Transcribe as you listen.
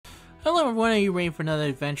Hello everyone, are you ready for another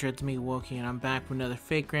adventure? It's me, Wokey, and I'm back with another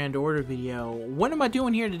Fake Grand Order video. What am I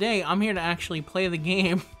doing here today? I'm here to actually play the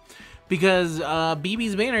game because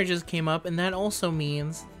BB's banner just came up, and that also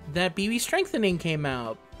means that BB Strengthening came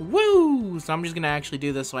out. Woo! So I'm just gonna actually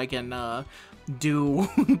do this so I can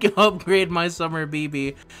upgrade my summer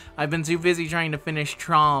BB. I've been too busy trying to finish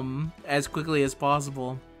Trom as quickly as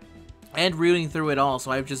possible and rooting through it all,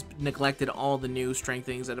 so I've just neglected all the new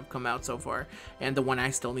strengthenings that have come out so far, and the one I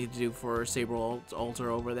still need to do for Saber Altar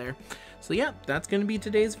over there. So yeah, that's going to be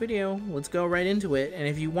today's video. Let's go right into it. And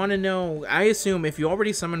if you want to know, I assume if you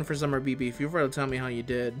already summoned for Summer BB, feel free to tell me how you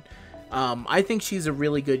did. I think she's a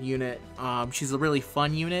really good unit. She's a really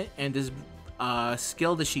fun unit, and this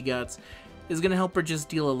skill that she gets is going to help her just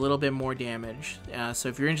deal a little bit more damage. So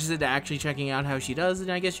if you're interested in actually checking out how she does,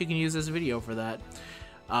 then I guess you can use this video for that.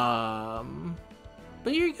 But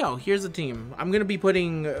here you go. Here's the team. I'm gonna be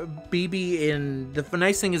putting BB in. The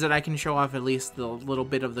nice thing is that I can show off at least the little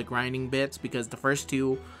bit of the grinding bits, because the first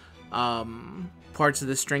two parts of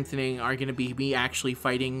the strengthening are gonna be me actually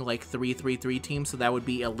fighting like 3-3-3 teams, so that would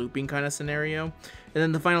be a looping kind of scenario. And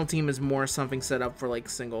then the final team is more something set up for like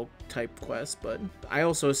single type quests, but I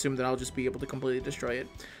also assume that I'll just be able to completely destroy it.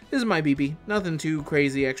 This is my BB. Nothing too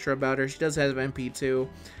crazy extra about her. She does have MP too.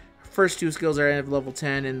 First two skills are at level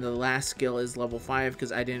 10, and the last skill is level 5,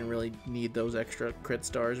 because I didn't really need those extra crit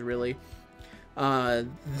stars, really.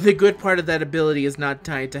 The good part of that ability is not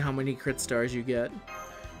tied to how many crit stars you get.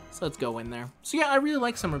 So let's go in there. So yeah, I really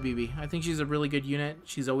like Summer BB. I think she's a really good unit.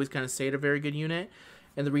 She's always kind of stayed a very good unit.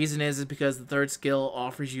 And the reason is because the third skill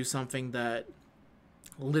offers you something that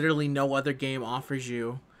literally no other game offers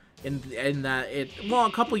you. In that well,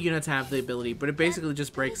 a couple units have the ability, but it basically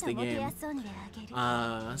just breaks the game.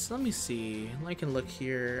 So let me see. I can look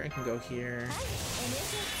here. I can go here.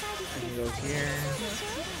 I can go here.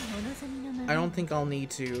 I don't think I'll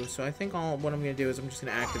need to, so I think what I'm gonna do is I'm just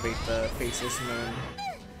gonna activate the Faceless Moon.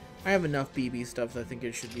 I have enough BB stuff that I think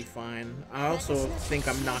it should be fine. I also think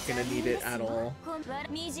I'm not gonna need it at all,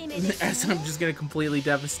 as I'm just gonna completely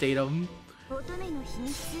devastate them.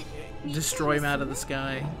 Destroy him out of the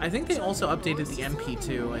sky. I think they also updated the MP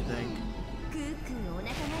too, I think. Let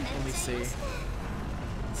me see.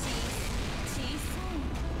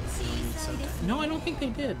 No, I don't think they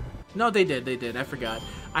did. No, they did. I forgot.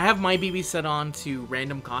 I have my BB set on to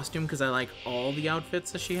random costume because I like all the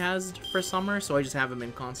outfits that she has for summer, so I just have them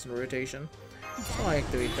in constant rotation. So I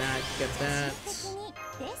activate that, get that.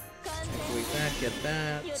 Activate that, get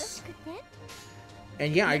that.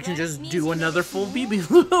 And yeah, I can just do another full BB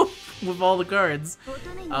loop with all the cards.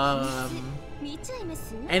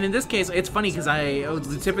 And in this case, it's funny because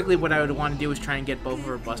typically what I would want to do is try and get both of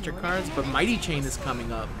her Buster cards, but Mighty Chain is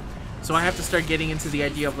coming up. So I have to start getting into the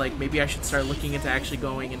idea of like, maybe I should start looking into actually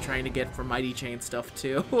going and trying to get for Mighty Chain stuff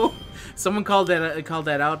too. Someone called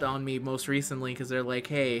that out on me most recently because they're like,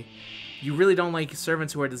 hey, you really don't like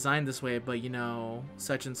servants who are designed this way, but you know,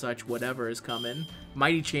 such and such whatever is coming.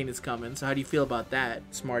 Mighty Chain is coming, so how do you feel about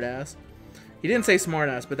that, smartass? He didn't say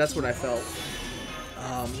smartass, but that's what I felt.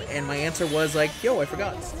 And my answer was like, yo, I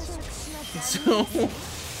forgot. So,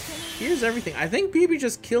 here's everything. I think BB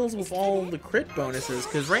just kills with all the crit bonuses,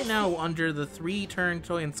 because right now, under the 3-turn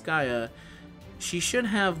Toyanskaya, she should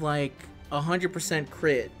have like 100%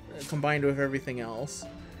 crit combined with everything else.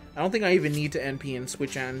 I don't think I even need to NP and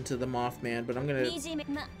switch on to the Mothman, but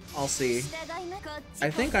I'll see. I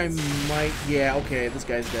think I might, yeah, okay, this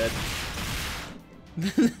guy's dead.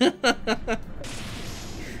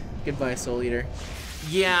 Goodbye, Soul Eater.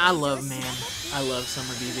 Yeah, I love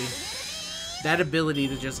Summer BB. That ability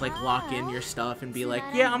to just like lock in your stuff and be like,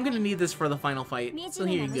 yeah, I'm gonna need this for the final fight. So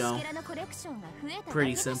here you go.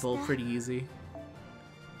 Pretty simple, pretty easy.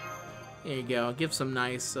 There you go, give some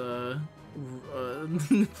nice,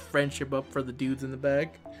 friendship up for the dudes in the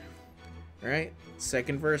back. Alright,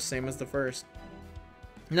 second verse, same as the first.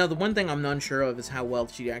 Now, the one thing I'm not sure of is how well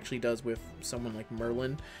she actually does with someone like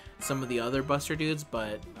Merlin, some of the other Buster dudes,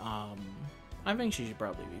 but I think she should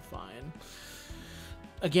probably be fine.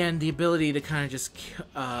 Again, the ability to kind of just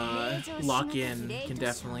lock in can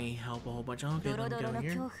definitely help a whole bunch. Okay, let me go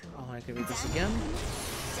here. I'll activate this again.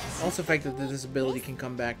 Also, the fact that this ability can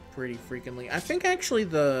come back pretty frequently. I think actually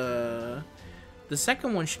the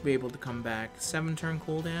second one should be able to come back. 7-turn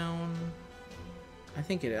cooldown. I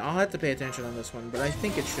think it is. I'll have to pay attention on this one, but I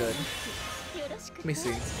think it should. Let me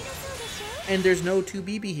see. And there's no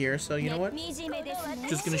 2BB here, so you know what?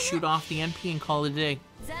 Just gonna shoot off the NP and call it a day.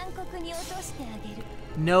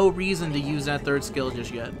 No reason to use that third skill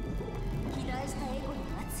just yet.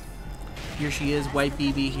 Here she is, White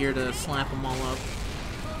BB, here to slap them all up.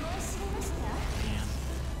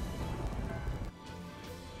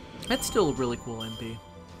 That's still a really cool MP.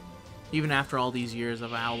 Even after all these years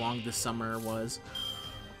of how long this summer was.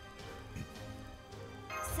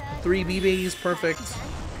 3 BBs, perfect.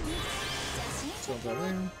 So go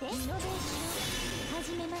there.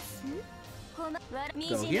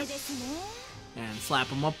 Go here. And slap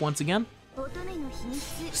him up once again.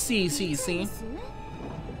 See.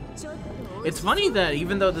 It's funny that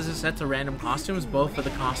even though this is set to random costumes, both of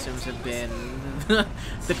the costumes have been the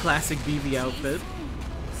classic BB outfit.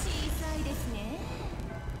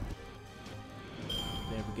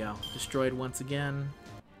 There we go. Destroyed once again.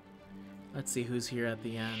 Let's see who's here at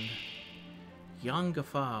the end. Young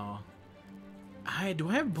Gafao. Do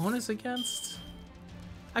I have bonus against?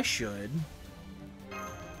 I should.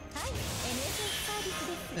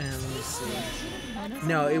 And let's see.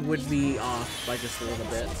 No, it would be off by just a little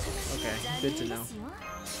bit. Okay, good to know.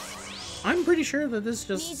 I'm pretty sure that this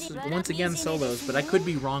just, once again, solos, but I could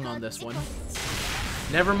be wrong on this one.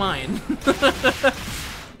 Never mind.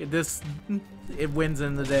 It wins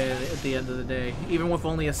in the day, at the end of the day, even with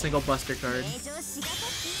only a single buster card.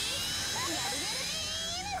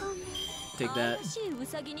 Take that.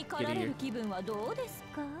 Get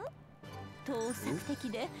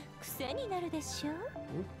here.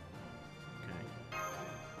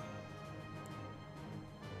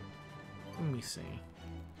 Let me see.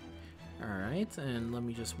 Alright, and let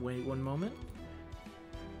me just wait one moment.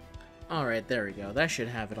 Alright, there we go. That should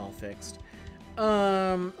have it all fixed.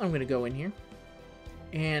 I'm gonna go in here.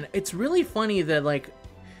 And it's really funny that, like,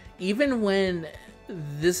 even when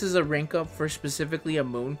this is a rank up for specifically a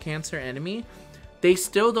Moon Cancer enemy, they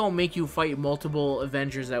still don't make you fight multiple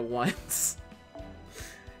Avengers at once.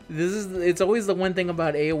 It's always the one thing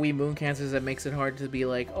about AoE Moon Cancers that makes it hard to be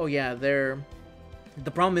like, oh yeah, the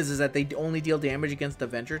problem is that they only deal damage against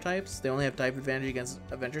Avenger types. They only have type advantage against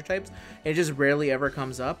Avenger types. It just rarely ever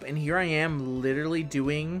comes up. And here I am literally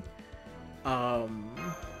doing a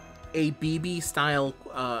BB style,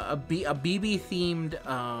 a BB themed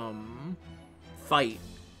fight.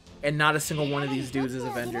 And not a single one of these dudes is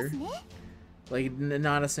Avenger. Like,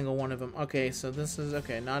 not a single one of them. Okay, so this is,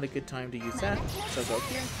 okay, not a good time to use that. So go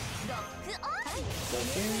here. Go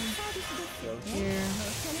here. Go here.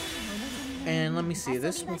 And let me see,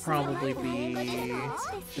 this will probably be,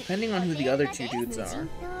 depending on who the other two dudes are.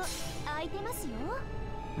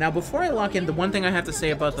 Now, before I lock in, the one thing I have to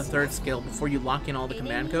say about the third skill, before you lock in all the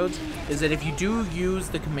command codes, is that if you do use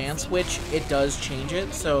the command switch, it does change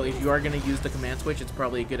it. So if you are going to use the command switch, it's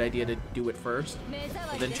probably a good idea to do it first,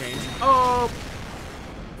 then change. Oh!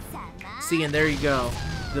 See, and there you go.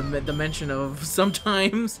 The mention of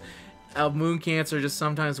sometimes Moon Cancer just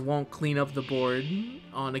sometimes won't clean up the board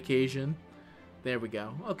on occasion. There we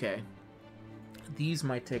go. Okay. These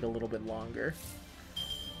might take a little bit longer.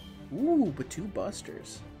 Ooh, but 2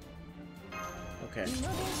 busters. Okay. I'm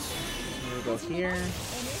gonna go here.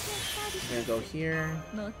 I'm gonna go here.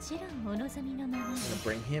 I'm gonna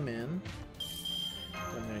bring him in.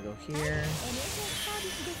 I'm gonna go here.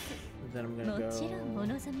 And then I'm gonna go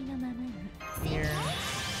here.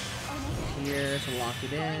 Here to lock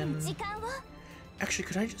it in. Actually,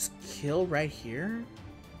 could I just kill right here?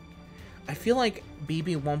 I feel like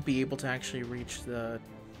BB won't be able to actually reach the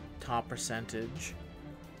top percentage.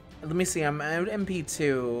 Let me see, I'm at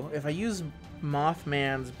MP2. If I use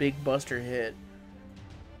Mothman's big buster hit...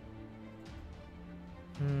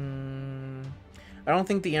 I don't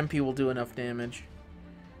think the MP will do enough damage.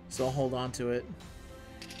 So I'll hold on to it.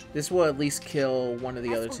 This will at least kill one of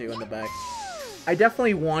the other two in the back. I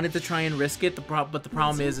definitely wanted to try and risk it, but the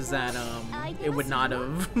problem is that it would not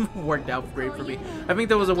have worked out great for me. I think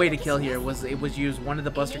there was a way to kill here. It was use one of the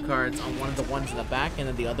buster cards on one of the ones in the back, and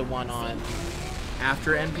then the other one on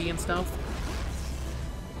after NP and stuff.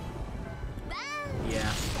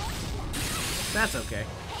 Yeah, that's okay.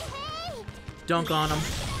 Dunk on him.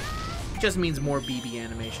 Just means more BB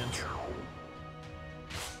animations.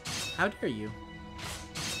 How dare you?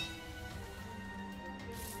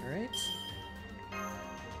 All right.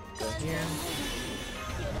 Go here.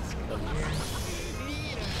 Go here.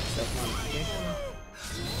 Self-modification.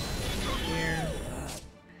 Go here.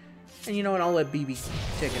 And you know what? I'll let BB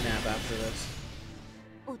take a nap after this.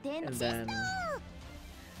 And then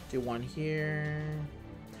do one here.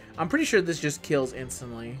 I'm pretty sure this just kills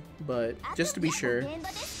instantly, but just to be sure.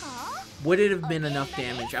 Would it have been enough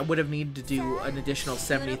damage? I would have needed to do an additional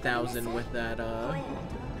 70,000 with that. I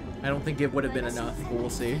don't think it would have been enough, but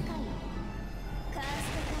we'll see.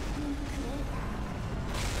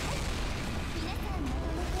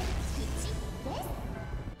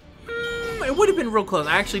 it would have been real close.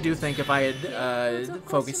 I actually do think if I had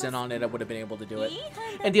focused in on it, I would have been able to do it.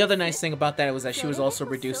 And the other nice thing about that was that she was also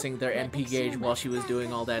reducing their MP gauge while she was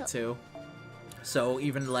doing all that too. So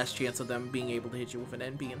even less chance of them being able to hit you with an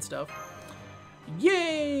NP and stuff.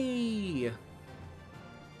 Yay!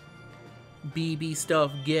 BB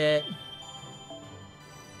stuff get.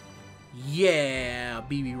 Yeah!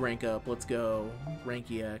 BB rank up. Let's go.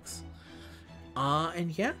 Rank EX.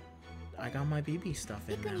 And yeah. I got my BB stuff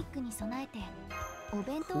in now.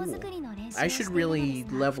 Cool. I should really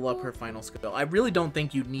level up her final skill. I really don't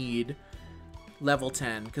think you need level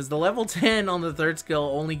 10, because the level 10 on the third skill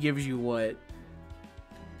only gives you, what,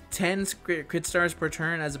 10 crit stars per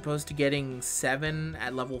turn as opposed to getting 7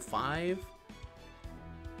 at level 5?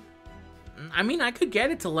 I mean, I could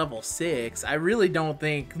get it to level 6. I really don't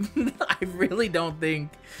think...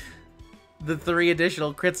 the 3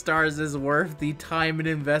 additional crit stars is worth the time and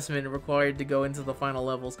investment required to go into the final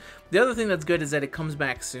levels. The other thing that's good is that it comes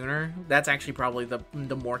back sooner. That's actually probably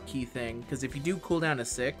the more key thing, because if you do cooldown to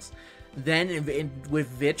 6, then with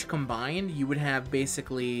Vitch combined, you would have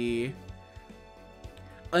basically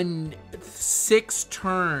 6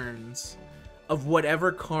 turns of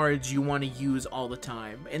whatever cards you want to use all the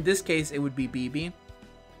time. In this case, it would be BB.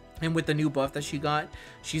 And with the new buff that she got,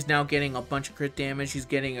 she's now getting a bunch of crit damage. She's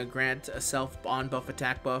getting a self on-buff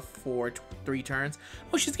attack buff for 3 turns.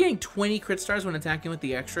 Oh, she's getting 20 crit stars when attacking with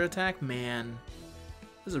the extra attack? Man,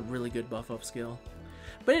 this is a really good buff up skill.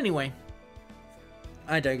 But anyway,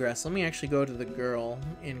 I digress. Let me actually go to the girl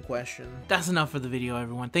in question. That's enough for the video,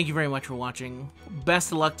 everyone. Thank you very much for watching.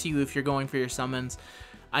 Best of luck to you if you're going for your summons.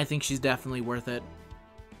 I think she's definitely worth it.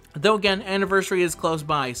 Though again, anniversary is close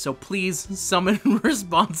by, so please summon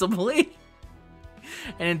responsibly.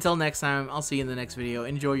 And until next time, I'll see you in the next video.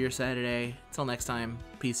 Enjoy your Saturday. Until next time,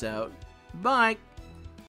 peace out. Bye!